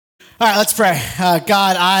All right, let's pray.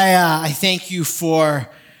 God, I thank you for,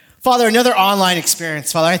 Father, another online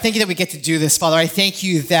experience. Father, I thank you that we get to do this. Father, I thank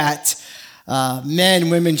you that men,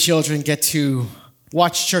 women, children get to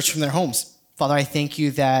watch church from their homes. Father, I thank you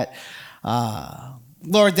that,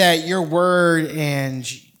 Lord, that your word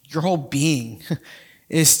and your whole being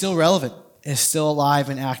is still relevant, is still alive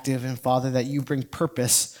and active. And Father, that you bring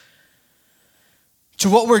purpose to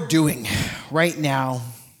what we're doing right now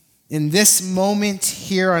in this moment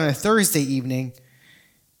here on a Thursday evening,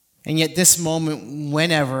 and yet this moment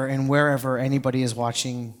whenever and wherever anybody is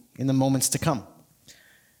watching in the moments to come.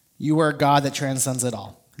 You are a God that transcends it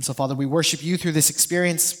all. And so, Father, we worship you through this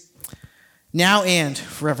experience now and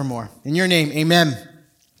forevermore. In your name, amen.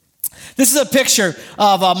 This is a picture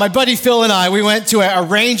of my buddy Phil and I. We went to a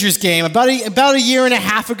Rangers game about a year and a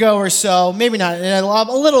half ago or so, maybe not, a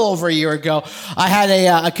little over a year ago. I had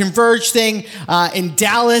a Converge thing in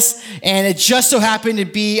Dallas, and it just so happened to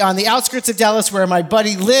be on the outskirts of Dallas where my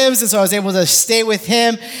buddy lives, and so I was able to stay with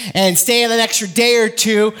him and stay an extra day or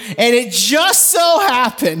two, and it just so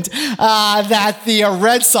happened that the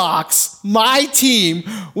Red Sox, my team,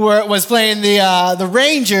 was playing the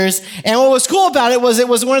Rangers, and what was cool about it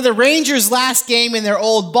was one of the Rangers' last game in their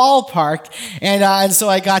old ballpark, and so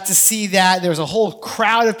I got to see that. There was a whole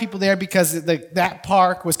crowd of people there because that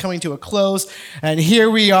park was coming to a close, and here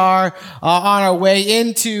we are on our way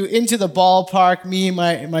into the ballpark, me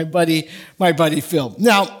and my buddy Phil.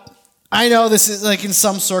 Now, I know this is like in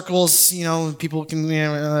some circles, people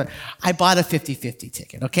can, I bought a 50-50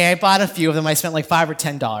 ticket, okay? I bought a few of them. I spent like $5 or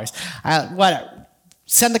 $10. Whatever.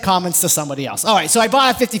 Send the comments to somebody else. All right, so I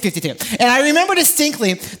bought a 50-50 ticket. And I remember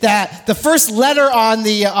distinctly that the first letter on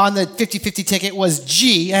the 50-50 ticket was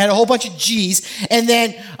G. I had a whole bunch of G's. And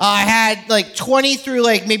then I had like 20 through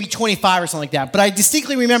like maybe 25 or something like that. But I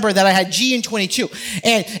distinctly remember that I had G and 22.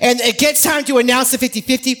 And it gets time to announce the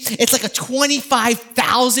 50-50. It's like a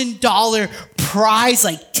 $25,000 prize,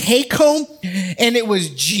 like take home. And it was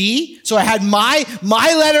G. So I had my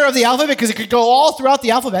letter of the alphabet because it could go all throughout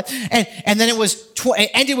the alphabet. And then it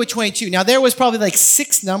ended with 22. Now, there was probably like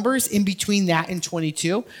 6 numbers in between that and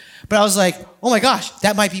 22. But I was like, oh my gosh,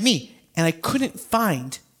 that might be me. And I couldn't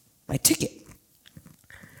find my ticket.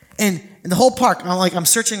 And in the whole park, I'm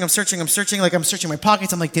searching my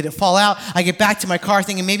pockets. I'm like, did it fall out? I get back to my car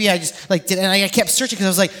thinking maybe I just did, and I kept searching because I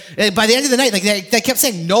was like, by the end of the night, they kept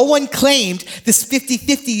saying no one claimed this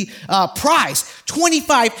 50-50 prize,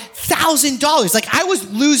 $25,000. Like I was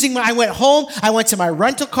losing. I went home. I went to my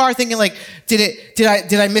rental car thinking like, did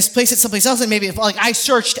I misplace it someplace else? And maybe I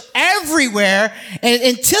searched everywhere, and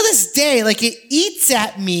until this day, like it eats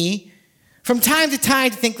at me from time to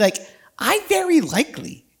time to think like I very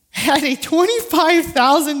likely had a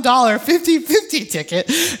 $25,000 50-50 ticket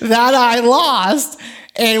that I lost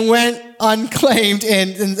and went unclaimed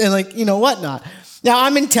and whatnot. Now,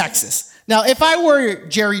 I'm in Texas. Now, if I were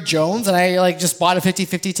Jerry Jones and I just bought a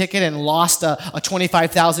 50-50 ticket and lost a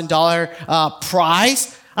 $25,000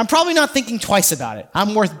 prize, I'm probably not thinking twice about it.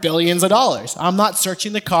 I'm worth billions of dollars. I'm not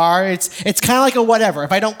searching the car. It's kind of like a whatever.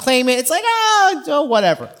 If I don't claim it, it's like,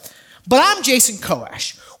 whatever. But I'm Jason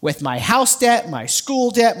Koash. With my house debt, my school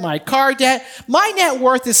debt, my car debt, my net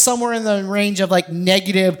worth is somewhere in the range of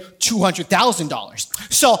negative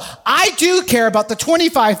 $200,000. So I do care about the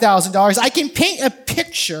 $25,000. I can paint a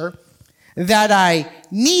picture that I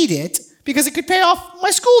need it because it could pay off my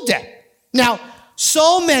school debt. Now,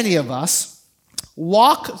 so many of us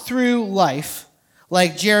walk through life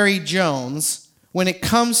like Jerry Jones when it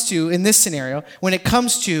comes to, in this scenario, when it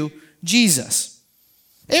comes to Jesus.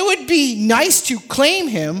 It would be nice to claim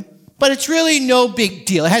him, but it's really no big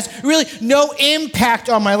deal. It has really no impact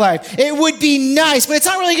on my life. It would be nice, but it's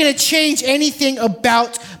not really going to change anything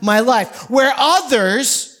about my life. Where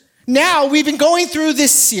others, now we've been going through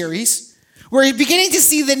this series, we're beginning to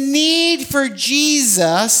see the need for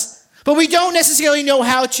Jesus, but we don't necessarily know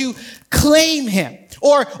how to claim him.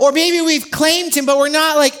 Or maybe we've claimed him, but we're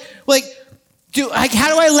not how do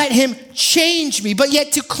I let him change me? But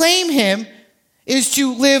yet to claim him is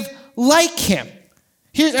to live like him.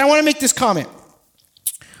 I want to make this comment.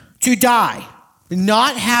 To die,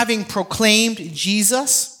 not having proclaimed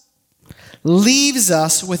Jesus, leaves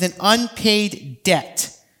us with an unpaid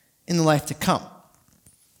debt in the life to come.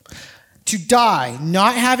 To die,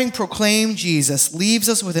 not having proclaimed Jesus, leaves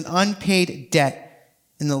us with an unpaid debt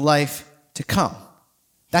in the life to come.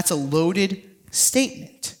 That's a loaded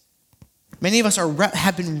statement. Many of us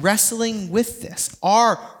have been wrestling with this,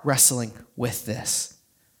 are wrestling with this.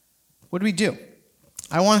 What do we do?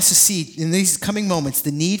 I want us to see in these coming moments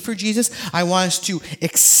the need for Jesus. I want us to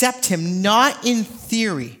accept him, not in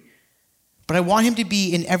theory, but I want him to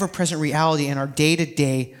be an ever-present reality in our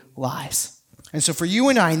day-to-day lives. And so for you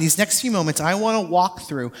and I, in these next few moments, I want to walk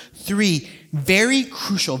through 3 very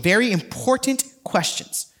crucial, very important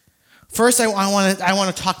questions. First, I want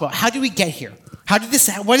to talk about, how do we get here?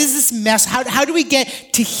 What is this mess? How do we get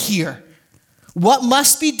to here? What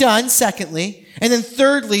must be done, secondly? And then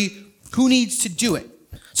thirdly, who needs to do it?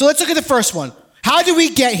 So let's look at the first one. How do we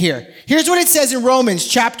get here? Here's what it says in Romans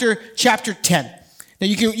chapter 10. Now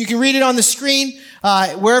you can read it on the screen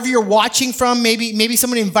wherever you're watching from. Maybe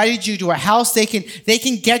someone invited you to a house. They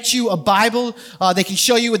can get you a Bible. They can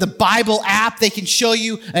show you with the Bible app. They can show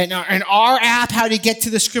you in our app how to get to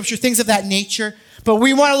the scripture, things of that nature. But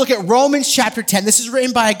we want to look at Romans chapter 10. This is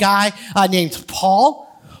written by a guy named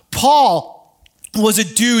Paul. Paul was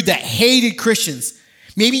a dude that hated Christians.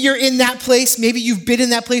 Maybe you're in that place. Maybe you've been in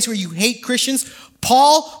that place where you hate Christians.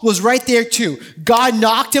 Paul was right there too. God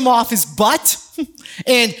knocked him off his butt,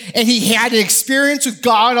 and he had an experience with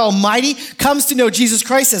God Almighty, comes to know Jesus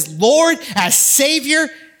Christ as Lord, as Savior,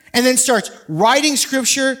 and then starts writing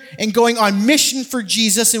scripture and going on mission for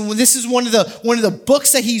Jesus. And this is one of the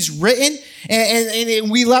books that he's written,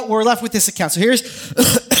 and we're left with this account. So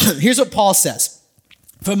here's what Paul says.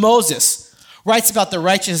 For Moses writes about the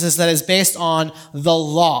righteousness that is based on the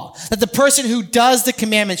law, that the person who does the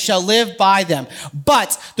commandments shall live by them.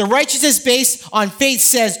 But the righteousness based on faith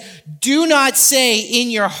says, do not say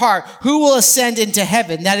in your heart, who will ascend into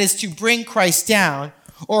heaven, that is to bring Christ down,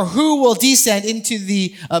 or who will descend into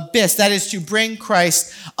the abyss, that is to bring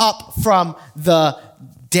Christ up from the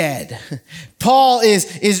dead. Paul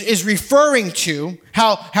is referring to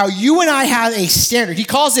how you and I have a standard. He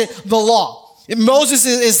calls it the law. Moses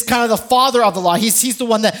is kind of the father of the law. He's the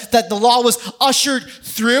one that the law was ushered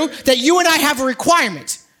through, that you and I have a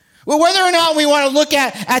requirement. Well, whether or not we want to look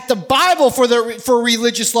at the Bible for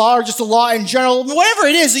religious law or just the law in general, whatever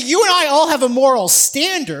it is, you and I all have a moral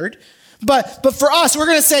standard. But for us, we're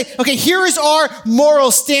going to say, okay, here is our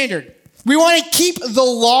moral standard. We want to keep the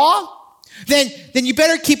law, then you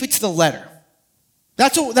better keep it to the letter.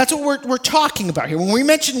 That's what we're talking about here. When we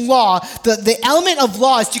mention law, the element of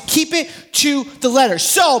law is to keep it to the letter.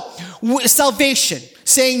 So, salvation,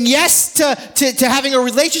 saying yes to having a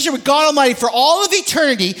relationship with God Almighty for all of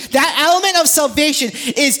eternity, that element of salvation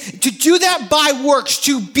is to do that by works.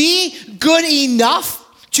 To be good enough,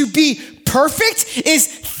 to be perfect, is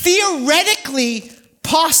theoretically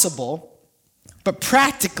possible, but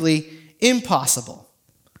practically impossible.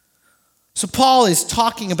 So Paul is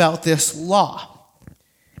talking about this law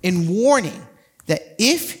and warning that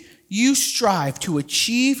if you strive to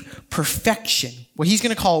achieve perfection, what he's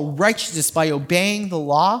going to call righteousness by obeying the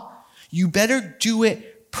law, you better do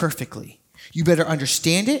it perfectly. You better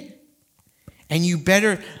understand it, and you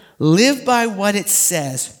better live by what it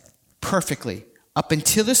says perfectly up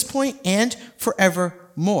until this point and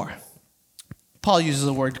forevermore. Paul uses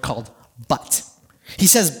a word called but. He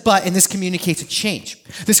says but, and this communicates a change.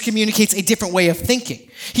 This communicates a different way of thinking.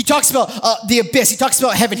 He talks about the abyss. He talks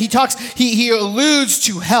about heaven. He alludes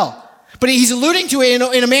to hell. But he's alluding to it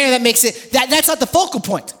in a manner that makes it, that's not the focal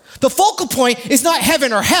point. The focal point is not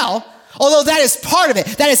heaven or hell, although that is part of it.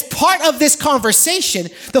 That is part of this conversation.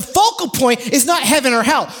 The focal point is not heaven or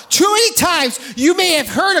hell. Too many times you may have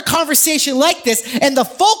heard a conversation like this, and the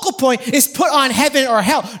focal point is put on heaven or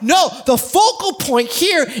hell. No, the focal point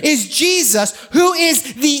here is Jesus, who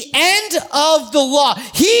is the end of the law.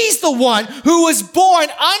 He's the one who was born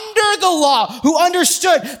under the law, who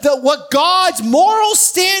understood that what God's moral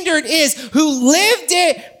standard is, who lived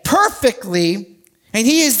it perfectly. And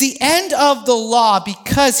he is the end of the law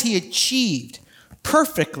because he achieved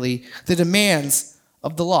perfectly the demands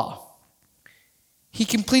of the law. He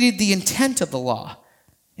completed the intent of the law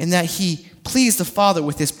in that he pleased the Father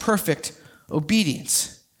with his perfect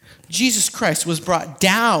obedience. Jesus Christ was brought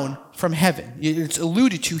down from heaven. It's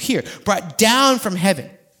alluded to here. Brought down from heaven.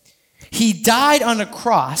 He died on a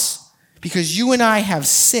cross because you and I have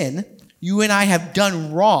sinned. You and I have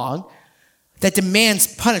done wrong. That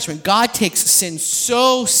demands punishment. God takes sin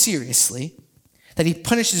so seriously that he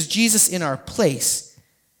punishes Jesus in our place.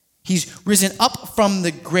 He's risen up from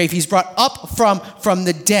the grave. He's brought up from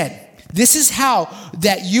the dead. This is how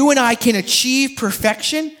that you and I can achieve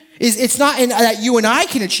perfection. It's not that you and I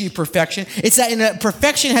can achieve perfection. It's that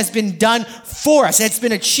perfection has been done for us. It's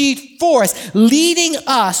been achieved for us, leading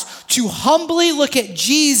us to humbly look at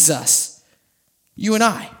Jesus, you and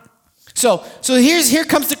I. So here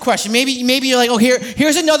comes the question. Maybe you're like, oh,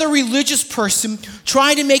 here's another religious person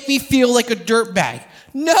trying to make me feel like a dirtbag.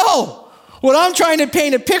 No. What I'm trying to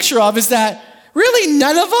paint a picture of is that really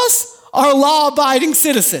none of us are law-abiding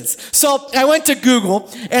citizens. So I went to Google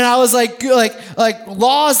and I was like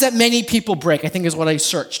laws that many people break, I think is what I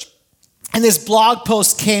searched. And this blog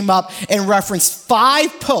post came up and referenced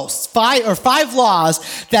five laws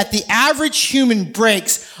that the average human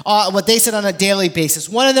breaks, what they said on a daily basis.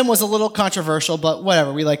 One of them was a little controversial, but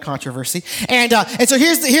whatever, we like controversy. And so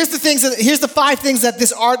here's the five things that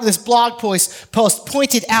this blog post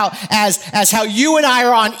pointed out as how you and I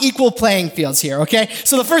are on equal playing fields here, okay?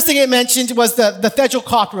 So the first thing it mentioned was the federal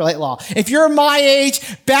copyright law. If you're my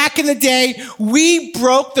age, back in the day, we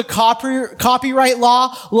broke the copyright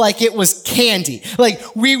law like it was candy. Like,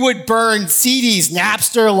 we would burn CDs,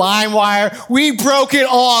 Napster, LimeWire. We broke it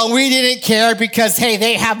all. We didn't care because, hey,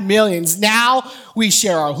 they have millions. Now we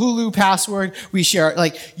share our Hulu password. We share,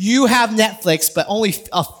 you have Netflix, but only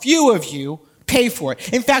a few of you pay for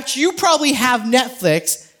it. In fact, you probably have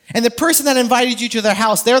Netflix, and the person that invited you to their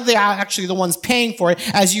house, they're actually the ones paying for it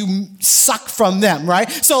as you suck from them, right?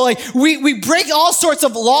 So, we break all sorts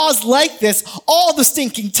of laws like this all the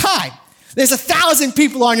stinking time. There's 1,000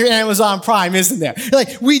 people on your Amazon Prime, isn't there?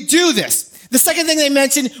 We do this. The second thing they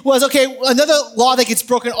mentioned was, another law that gets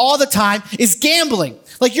broken all the time is gambling.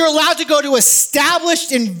 You're allowed to go to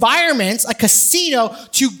established environments, a casino,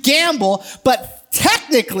 to gamble, but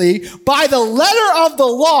technically, by the letter of the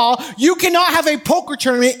law, you cannot have a poker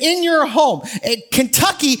tournament in your home.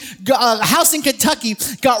 Kentucky, a house in Kentucky,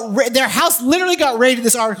 their house literally got raided,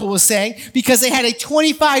 this article was saying, because they had a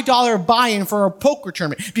 $25 buy-in for a poker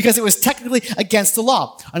tournament, because it was technically against the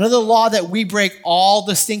law. Another law that we break all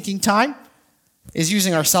the stinking time is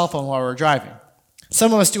using our cell phone while we're driving.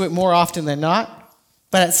 Some of us do it more often than not,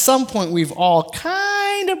 but at some point we've all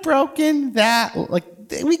kind of broken that,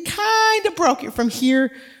 we kind of broke it from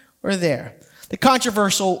here or there. The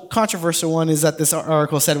controversial one is that this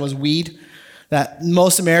article said it was weed, that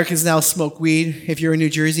most Americans now smoke weed. If you're in New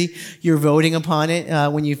Jersey, you're voting upon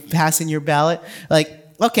it when you pass in your ballot.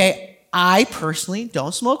 I personally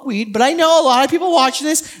don't smoke weed, but I know a lot of people watching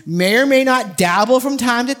this may or may not dabble from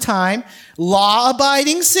time to time.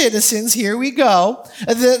 Law-abiding citizens, here we go.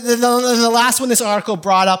 The last one this article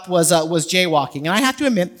brought up was jaywalking. And I have to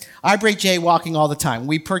admit, I break jaywalking all the time.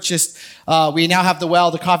 We now have the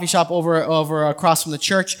Well, the coffee shop over across from the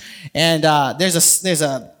church, and there's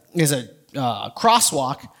a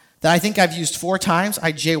crosswalk that I think I've used 4 times.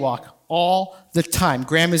 I jaywalk all the time.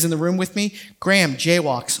 Graham is in the room with me. Graham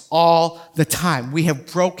jaywalks all the time. We have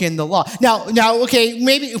broken the law. Now, okay,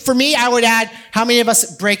 maybe for me, I would add how many of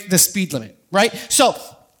us break the speed limit, right? So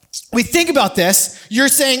we think about this. You're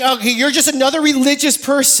saying, okay, you're just another religious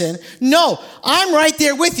person. No, I'm right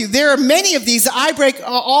there with you. There are many of these that I break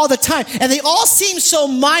all the time, and they all seem so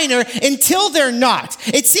minor until they're not.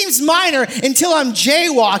 It seems minor until I'm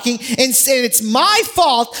jaywalking, and it's my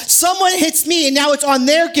fault. Someone hits me, and now it's on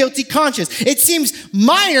their guilty conscience. It seems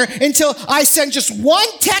minor until I send just one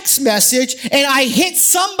text message, and I hit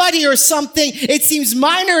somebody or something. It seems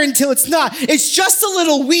minor until it's not. It's just a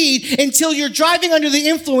little weed until you're driving under the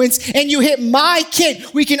influence and you hit my kid.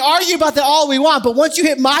 We can argue about that all we want, but once you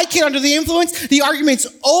hit my kid under the influence, the argument's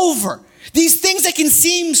over. These things that can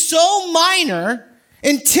seem so minor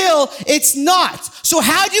until it's not. So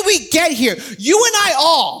how did we get here? You and I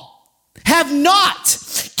all have not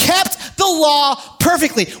kept the law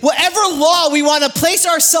perfectly. Whatever law we want to place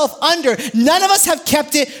ourselves under, none of us have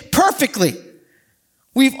kept it perfectly.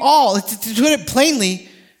 We've all, to put it plainly,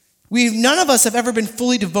 none of us have ever been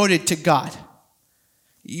fully devoted to God.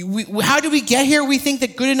 How do we get here? We think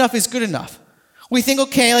that good enough is good enough. We think,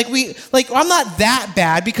 okay, I'm not that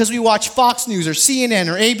bad because we watch Fox News or CNN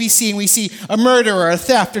or ABC and we see a murderer, a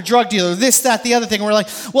theft, a drug dealer, this, that, the other thing. And we're like,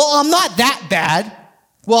 well, I'm not that bad.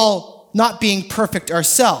 Well, not being perfect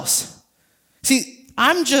ourselves. See,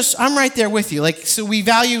 I'm right there with you. So we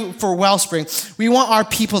value for Wellspring, we want our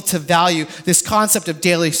people to value this concept of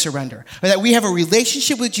daily surrender. That we have a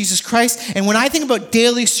relationship with Jesus Christ. And when I think about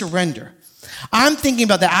daily surrender, I'm thinking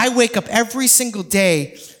about that. I wake up every single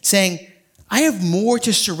day saying, I have more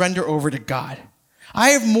to surrender over to God. I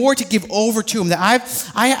have more to give over to Him. That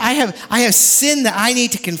I have sin that I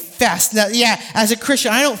need to confess. Now, yeah, as a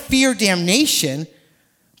Christian, I don't fear damnation,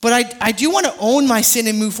 but I do want to own my sin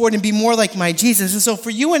and move forward and be more like my Jesus. And so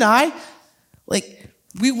for you and I,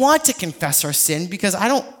 we want to confess our sin because I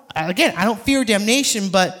don't fear damnation,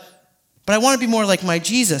 but I want to be more like my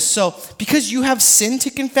Jesus. So because you have sin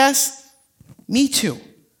to confess, me too.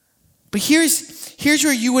 But here's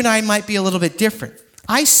where you and I might be a little bit different.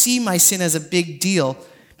 I see my sin as a big deal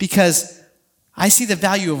because I see the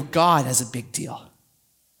value of God as a big deal.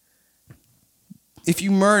 If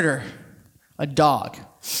you murder a dog,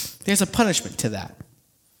 there's a punishment to that.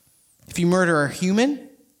 If you murder a human,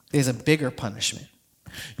 there's a bigger punishment.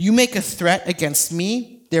 You make a threat against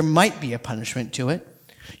me, there might be a punishment to it.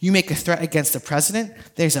 You make a threat against the president,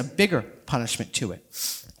 there's a bigger punishment to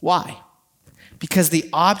it. Why? Because the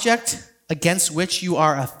object against which you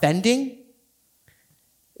are offending,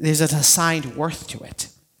 there's an assigned worth to it.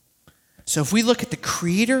 So if we look at the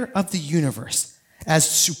creator of the universe as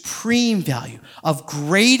supreme value, of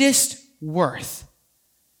greatest worth,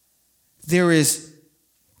 there is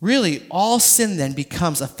really all sin then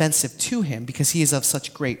becomes offensive to him because he is of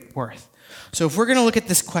such great worth. So if we're going to look at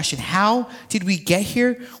this question, how did we get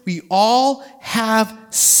here? We all have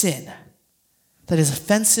sin that is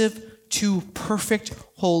offensive to perfect,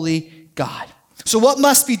 holy God. So what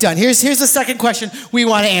must be done? Here's the second question we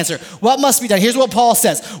want to answer. What must be done? Here's what Paul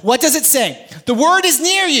says. What does it say? The word is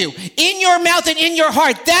near you, in your mouth and in your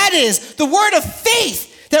heart. That is the word of faith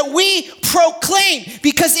that we proclaim.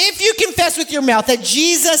 Because if you confess with your mouth that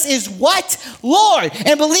Jesus is what? Lord,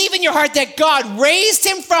 and believe in your heart that God raised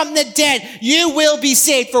him from the dead, you will be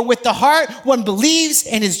saved. For with the heart one believes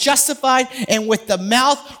and is justified, and with the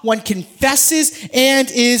mouth one confesses and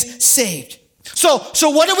is saved. So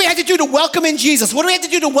what do we have to do to welcome in Jesus? What do we have to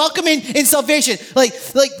do to welcome in salvation? Like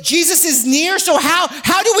Jesus is near, so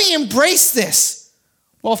how do we embrace this?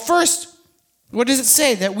 Well, first, what does it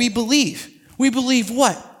say? That we believe. We believe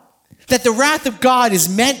what? That the wrath of God is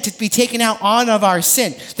meant to be taken out on of our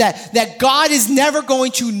sin. That God is never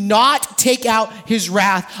going to not take out his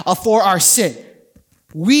wrath for our sin.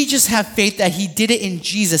 We just have faith that he did it in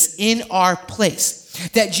Jesus in our place.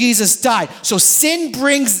 That Jesus died. So sin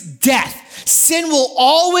brings death. Sin will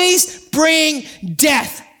always bring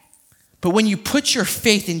death. But when you put your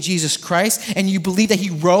faith in Jesus Christ and you believe that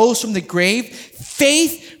he rose from the grave,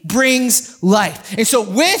 faith brings life. And so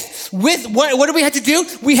with what do we have to do?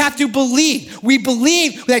 We have to believe. We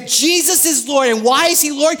believe that Jesus is Lord. And why is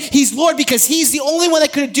he Lord? He's Lord because he's the only one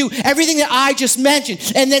that could do everything that I just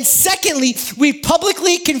mentioned. And then secondly, we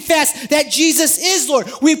publicly confess that Jesus is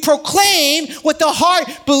Lord. We proclaim what the heart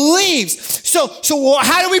believes. So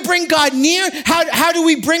how do we bring God near? How do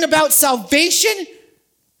we bring about salvation?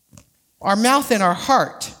 Our mouth and our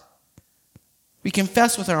heart. We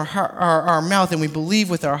confess with our heart, our mouth, and we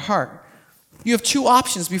believe with our heart. You have two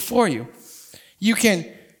options before you. You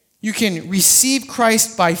can receive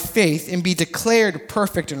Christ by faith and be declared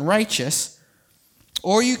perfect and righteous,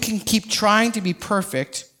 or you can keep trying to be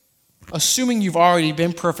perfect, assuming you've already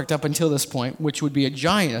been perfect up until this point, which would be a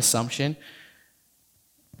giant assumption,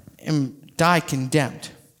 and die condemned.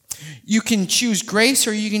 You can choose grace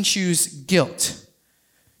or you can choose guilt.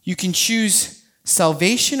 You can choose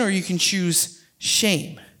salvation or you can choose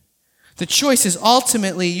shame. The choice is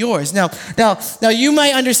ultimately yours. Now you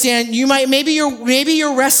might understand, maybe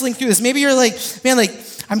you're wrestling through this. Maybe you're like, man,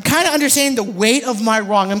 I'm kind of understanding the weight of my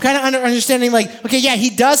wrong. I'm kind of understanding okay, yeah, he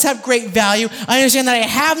does have great value. I understand that I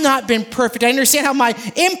have not been perfect. I understand how my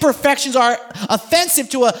imperfections are offensive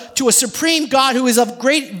to a supreme God who is of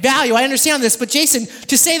great value. I understand this. But Jason,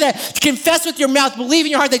 to say that, to confess with your mouth, believe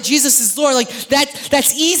in your heart that Jesus is Lord,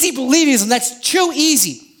 that's easy believism. That's too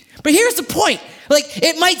easy. But here's the point.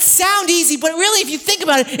 It might sound easy, but really, if you think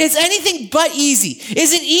about it, it's anything but easy.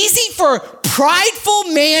 Is it easy for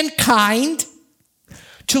prideful mankind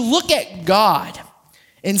to look at God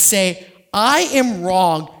and say, I am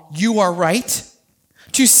wrong, you are right?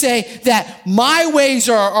 To say that my ways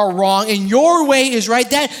are wrong and your way is right?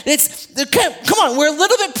 Come on, we're a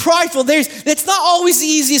little bit prideful. That's not always the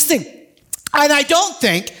easiest thing. And I don't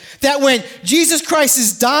think that when Jesus Christ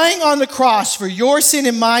is dying on the cross for your sin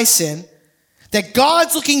and my sin, that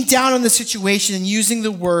God's looking down on the situation and using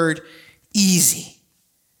the word easy.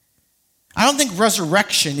 I don't think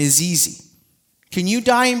resurrection is easy. Can you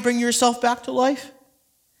die and bring yourself back to life?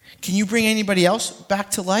 Can you bring anybody else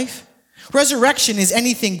back to life? Resurrection is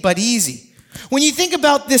anything but easy. When you think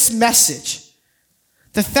about this message,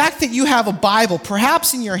 the fact that you have a Bible,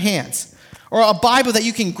 perhaps in your hands, or a Bible that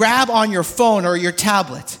you can grab on your phone or your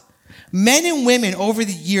tablet, men and women over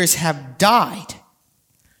the years have died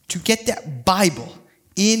to get that Bible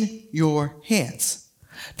in your hands.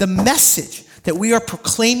 The message that we are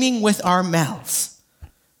proclaiming with our mouths.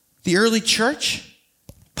 The early church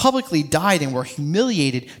publicly died and were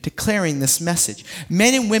humiliated declaring this message.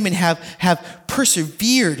 Men and women have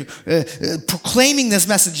persevered proclaiming this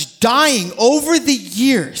message, dying over the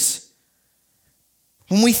years.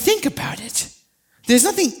 When we think about it, there's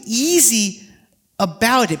nothing easy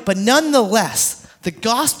about it, but nonetheless, the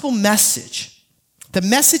gospel message, the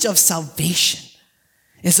message of salvation,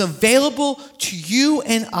 is available to you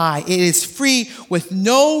and I. It is free with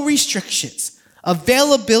no restrictions.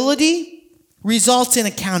 Availability results in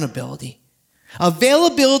accountability.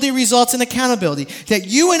 Availability results in accountability. That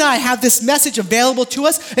you and I have this message available to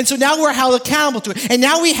us, and so now we're held accountable to it. And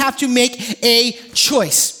now we have to make a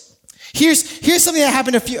choice. Here's something that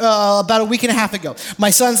happened about a week and a half ago. My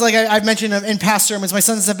sons, like I've mentioned in past sermons, my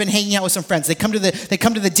sons have been hanging out with some friends. They come to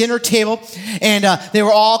the dinner table, and they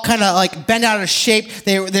were all kind of like bent out of shape.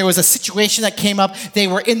 There was a situation that came up. They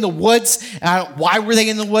were in the woods. Why were they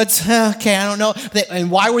in the woods? Okay, I don't know.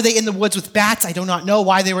 And why were they in the woods with bats? I do not know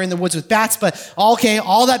why they were in the woods with bats. But okay,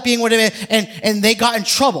 all that being what it is, and they got in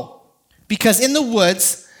trouble because in the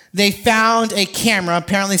woods, they found a camera,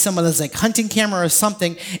 apparently someone's like hunting camera or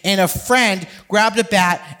something, and a friend grabbed a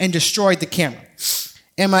bat and destroyed the camera.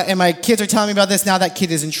 And my kids are telling me about this. Now that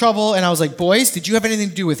kid is in trouble. And I was like, boys, did you have anything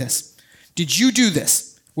to do with this? Did you do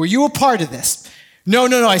this? Were you a part of this? No,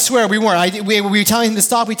 I swear we weren't. We were telling him to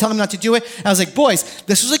stop. We told him not to do it. And I was like, boys,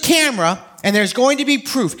 this was a camera, and there's going to be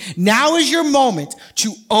proof. Now is your moment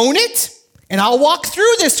to own it, and I'll walk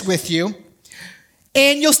through this with you.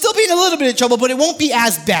 And you'll still be in a little bit of trouble, but it won't be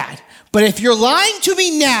as bad. But if you're lying to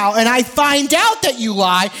me now and I find out that you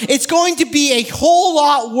lie, it's going to be a whole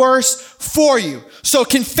lot worse for you. So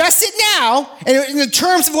confess it now, and in the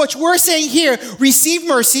terms of what we're saying here, receive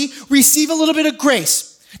mercy, receive a little bit of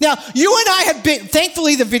grace. Now, you and I have been,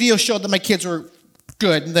 thankfully the video showed that my kids were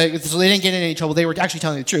good, so they didn't get in any trouble. They were actually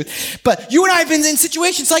telling the truth. But you and I have been in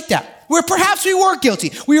situations like that, where perhaps we were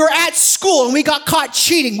guilty. We were at school and we got caught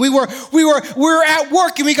cheating. We were at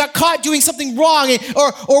work and we got caught doing something wrong,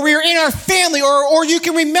 or we were in our family, or you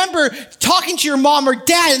can remember talking to your mom or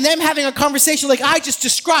dad and them having a conversation like I just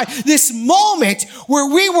described. This moment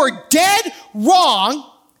where we were dead wrong,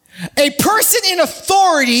 a person in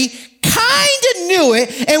authority kind of knew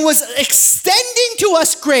it and was extending to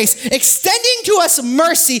us grace, extending to us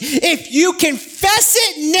mercy. If you confess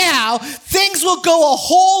it now, things will go a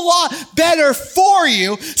whole lot better for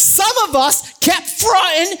you. Some of us kept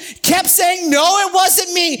fronting, kept saying, no, it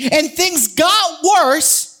wasn't me, and things got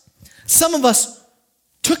worse. Some of us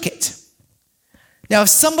took it. Now, if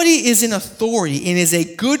somebody is in authority and is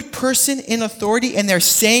a good person in authority and they're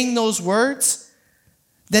saying those words,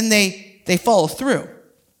 then they follow through.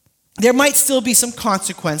 There might still be some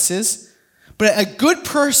consequences, but a good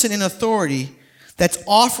person in authority that's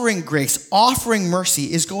offering grace, offering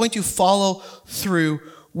mercy, is going to follow through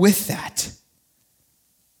with that.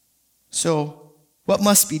 So, what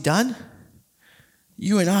must be done?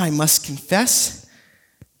 You and I must confess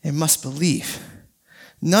and must believe.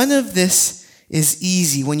 None of this is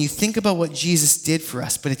easy when you think about what Jesus did for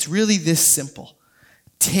us, but it's really this simple.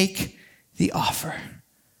 Take the offer.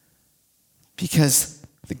 Because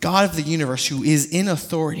the God of the universe, who is in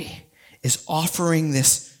authority, is offering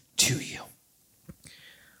this to you.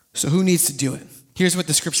 So who needs to do it? Here's what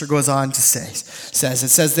the scripture goes on to say. It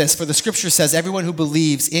says this, for the scripture says, everyone who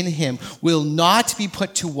believes in him will not be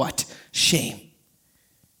put to what? Shame.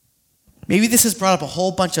 Maybe this has brought up a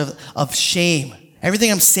whole bunch of shame.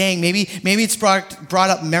 Everything I'm saying, maybe it's brought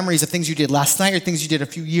up memories of things you did last night or things you did a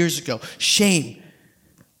few years ago. Shame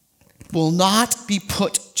will not be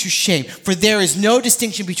put to shame. For there is no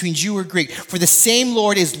distinction between Jew or Greek. For the same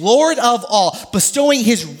Lord is Lord of all, bestowing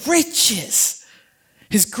his riches,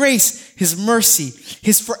 his grace, his mercy,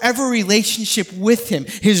 his forever relationship with him,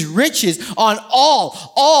 his riches on all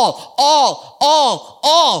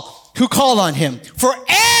who call on him. For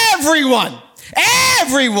everyone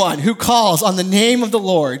who calls on the name of the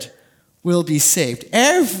Lord will be saved.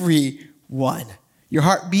 Everyone. Your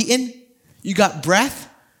heart beating? You got breath?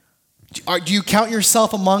 Do you count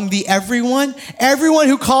yourself among the everyone? Everyone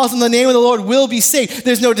who calls on the name of the Lord will be saved.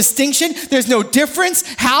 There's no distinction. There's no difference.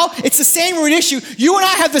 How? It's the same root issue. You and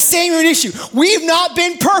I have the same root issue. We've not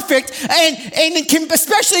been perfect, and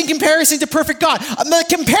especially in comparison to perfect God. The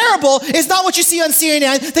comparable is not what you see on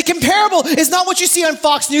CNN. The comparable is not what you see on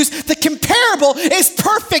Fox News. The comparable is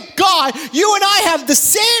perfect God. You and I have the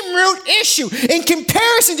same root issue. In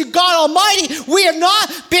comparison to God Almighty, we have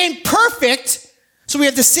not been perfect. So we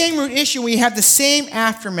have the same root issue. We have the same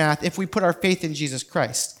aftermath if we put our faith in Jesus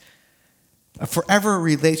Christ. A forever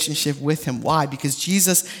relationship with him. Why? Because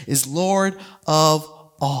Jesus is Lord of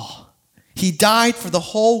all. He died for the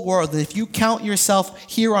whole world. And if you count yourself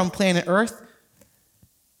here on planet Earth,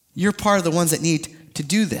 you're part of the ones that need to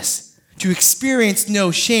do this. To experience no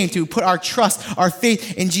shame, to put our trust, our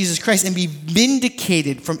faith in Jesus Christ and be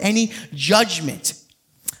vindicated from any judgment.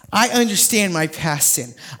 I understand my past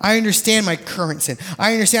sin. I understand my current sin.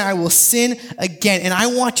 I understand I will sin again, and I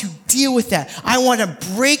want to deal with that. I want to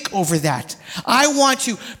break over that. I want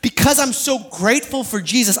to, because I'm so grateful for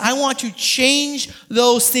Jesus, I want to change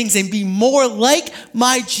those things and be more like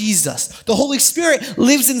my Jesus. The Holy Spirit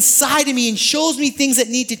lives inside of me and shows me things that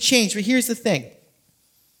need to change. But here's the thing.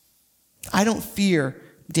 I don't fear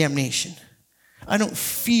damnation. I don't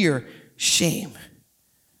fear shame.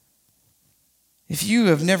 If you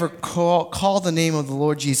have never called the name of the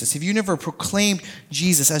Lord Jesus, if you never proclaimed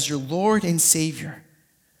Jesus as your Lord and Savior,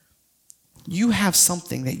 you have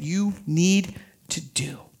something that you need to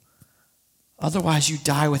do. Otherwise, you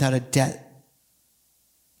die without a debt.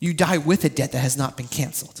 You die with a debt that has not been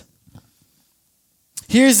canceled.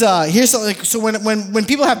 Here's something. So when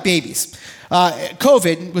people have babies,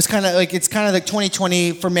 COVID was kind of like, it's kind of like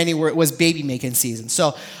 2020 for many, where it was baby making season.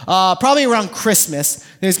 So probably around Christmas,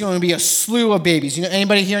 there's going to be a slew of babies. You know,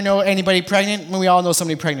 anybody here know anybody pregnant? Well, we all know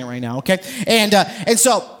somebody pregnant right now, okay? And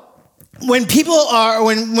so when people are,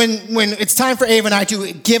 when it's time for Ava and I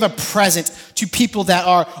to give a present to people that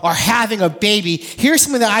are having a baby, here's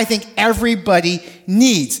something that I think everybody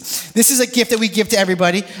needs. This is a gift that we give to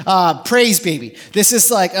everybody. Praise Baby. This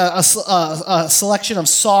is like a selection of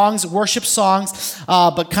songs, worship songs,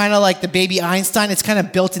 but kind of like the Baby Einstein. It's kind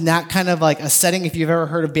of built in that kind of like a setting. If you've ever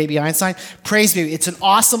heard of Baby Einstein, Praise Baby. It's an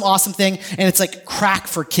awesome, awesome thing, and it's like crack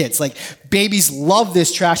for kids. Like babies love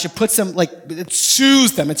this trash. It puts them, like, it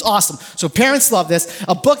soothes them. It's awesome. So parents love this.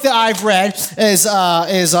 A book that I've read is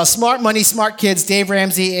Smart Money, Smart Kids. Dave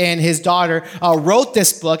Ramsey and his daughter wrote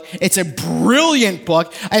this book. It's a brilliant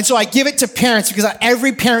book. And so I give it to parents because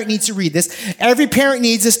every parent needs to read this. Every parent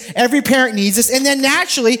needs this. Every parent needs this. And then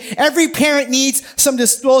naturally, every parent needs some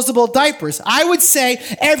disposable diapers. I would say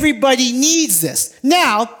everybody needs this.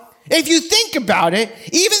 Now, if you think about it,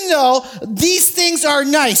 even though these things are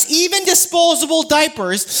nice, even disposable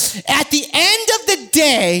diapers, at the end of the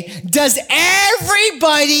day, does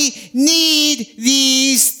everybody need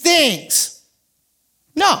these things?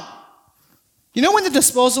 No. You know when the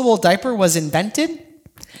disposable diaper was invented?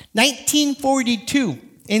 1942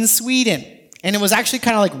 in Sweden. And it was actually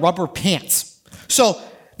kind of like rubber pants. So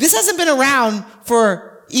this hasn't been around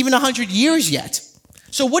for even 100 years yet.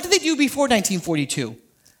 So what did they do before 1942?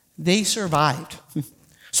 They survived.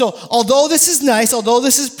 So although this is nice, although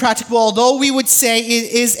this is practical, although we would say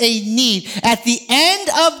it is a need, at the end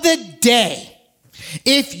of the day,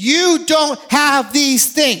 if you don't have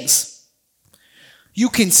these things, you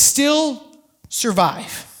can still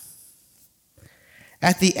survive.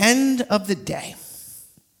 At the end of the day,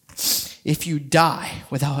 if you die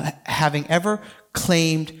without having ever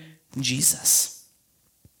claimed Jesus,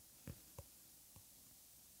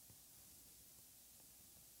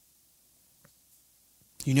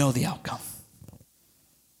 you know the outcome.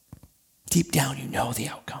 Deep down, you know the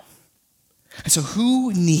outcome. And so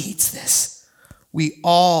who needs this? We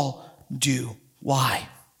all do. Why?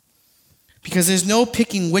 Because there's no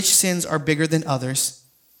picking which sins are bigger than others.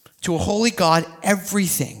 To a holy God,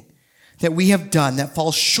 everything that we have done that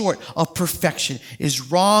falls short of perfection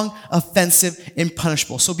is wrong, offensive, and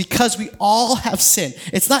punishable. So because we all have sin,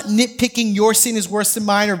 it's not nitpicking your sin is worse than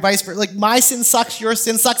mine or vice versa. Like my sin sucks, your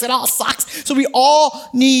sin sucks, it all sucks. So we all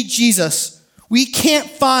need Jesus. We can't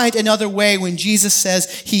find another way when Jesus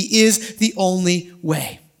says he is the only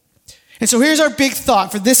way. And so here's our big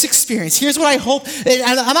thought for this experience. Here's what I hope, and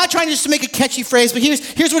I'm not trying just to make a catchy phrase, but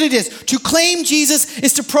here's what it is. To claim Jesus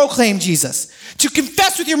is to proclaim Jesus. To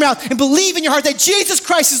confess with your mouth and believe in your heart that Jesus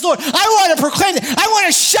Christ is Lord. I want to proclaim that. I want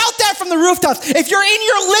to shout that from the rooftops. If you're in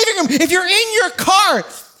your living room, if you're in your car,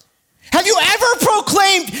 have you ever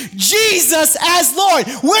proclaimed Jesus as Lord?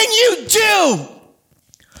 When you do,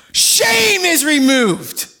 shame is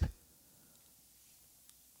removed.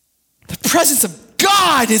 The presence of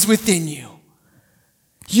God is within you.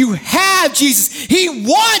 You have Jesus. He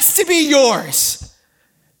wants to be yours.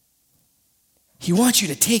 He wants you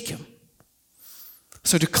to take him.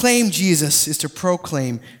 So to claim Jesus is to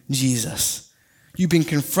proclaim Jesus. You've been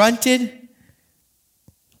confronted.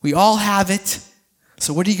 We all have it.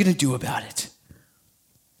 So what are you going to do about it?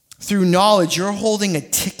 Through knowledge, you're holding a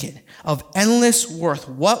ticket of endless worth.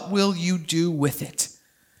 What will you do with it?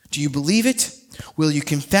 Do you believe it? Will you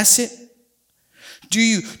confess it? Do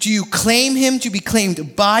you claim him to be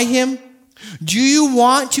claimed by him? Do you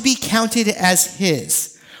want to be counted as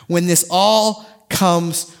his when this all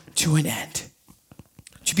comes to an end?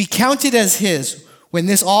 To be counted as his when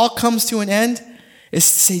this all comes to an end is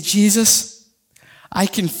to say, Jesus, I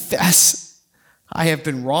confess I have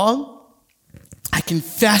been wrong. I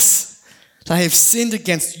confess that I have sinned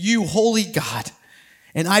against you, holy God.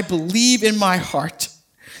 And I believe in my heart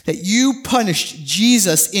that you punished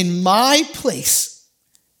Jesus in my place.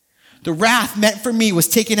 The wrath meant for me was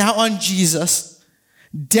taken out on Jesus.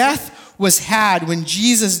 Death was had when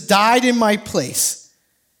Jesus died in my place.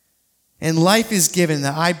 And life is given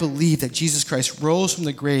that I believe that Jesus Christ rose from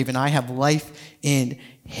the grave and I have life in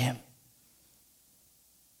him.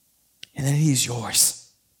 And then he's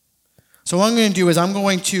yours. So what I'm going to do is I'm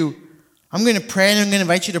going to pray, and I'm going to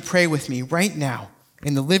invite you to pray with me right now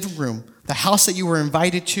in the living room, the house that you were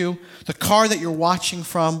invited to, the car that you're watching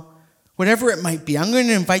from, whatever it might be. I'm going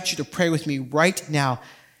to invite you to pray with me right now.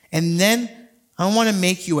 And then I want to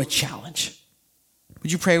make you a challenge.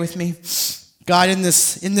 Would you pray with me? God, in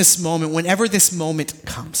this moment, whenever this moment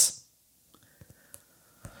comes,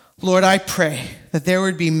 Lord, I pray that there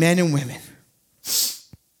would be men and women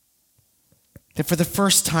that for the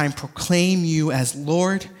first time proclaim you as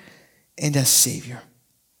Lord and as Savior.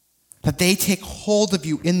 That they take hold of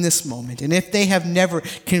you in this moment. And if they have never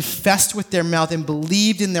confessed with their mouth and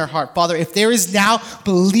believed in their heart, Father, if there is now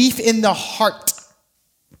belief in the heart,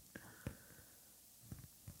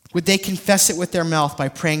 would they confess it with their mouth by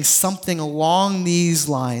praying something along these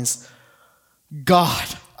lines? God,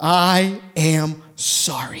 I am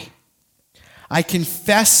sorry. I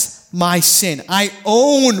confess my sin. I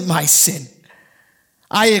own my sin.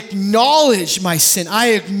 I acknowledge my sin. I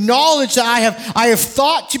acknowledge that I have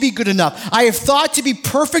thought to be good enough. I have thought to be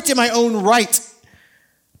perfect in my own right.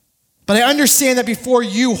 But I understand that before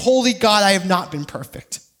you, holy God, I have not been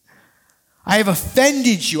perfect. I have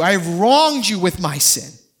offended you. I have wronged you with my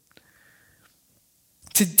sin.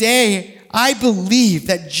 Today, I believe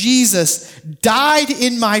that Jesus died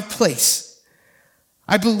in my place.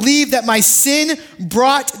 I believe that my sin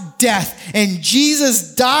brought death, and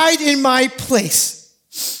Jesus died in my place.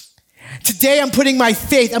 Today, I'm putting my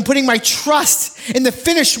faith, I'm putting my trust in the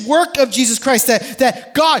finished work of Jesus Christ,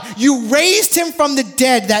 that God, you raised him from the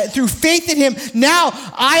dead, that through faith in him, now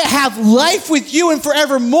I have life with you and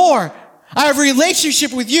forevermore. I have a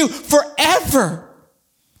relationship with you forever.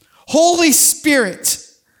 Holy Spirit,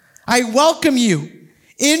 I welcome you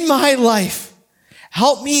in my life.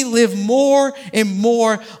 Help me live more and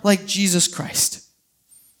more like Jesus Christ.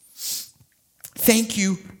 Thank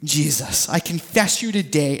you, Jesus. I confess you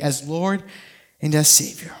today as Lord and as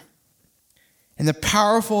Savior. In the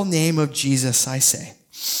powerful name of Jesus, I say,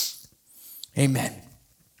 amen.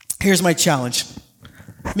 Here's my challenge.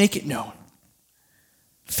 Make it known.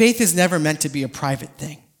 Faith is never meant to be a private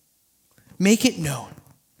thing. Make it known.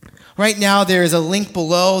 Right now, there is a link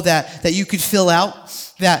below that you could fill out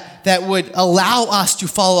that would allow us to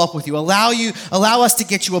follow up with you, allow us to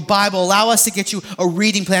get you a Bible, allow us to get you a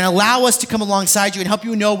reading plan, allow us to come alongside you and help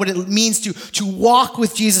you know what it means to walk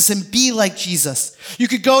with Jesus and be like Jesus. You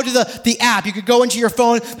could go to the app, you could go into your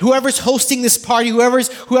phone, whoever's hosting this party,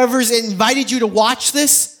 whoever's invited you to watch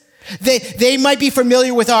this, they might be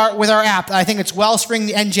familiar with our app. I think it's Wellspring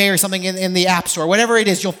NJ or something in the App Store, whatever it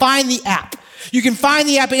is. You'll find the app. You can find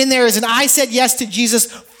the app, and in there is an I said yes to Jesus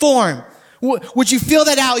form. Would you fill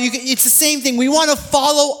that out? It's the same thing. We want to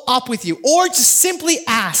follow up with you, or just simply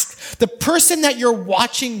ask the person that you're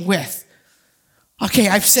watching with, okay,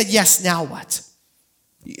 I've said yes, now what?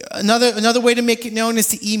 Another way to make it known is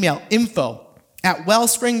to email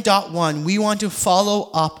info@wellspring.one. We want to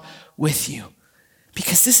follow up with you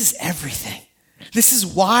because this is everything. This is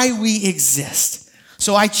why we exist.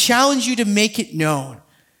 So I challenge you to make it known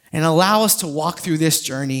and allow us to walk through this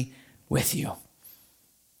journey with you.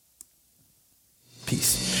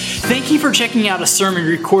 Peace. Thank you for checking out a sermon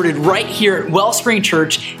recorded right here at Wellspring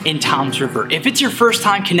Church in Toms River. If it's your first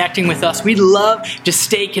time connecting with us, we'd love to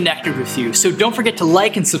stay connected with you. So don't forget to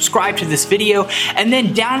like and subscribe to this video. And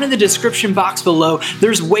then down in the description box below,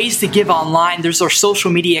 there's ways to give online. There's our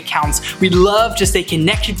social media accounts. We'd love to stay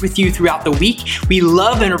connected with you throughout the week. We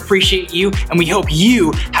love and appreciate you, and we hope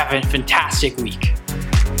you have a fantastic week.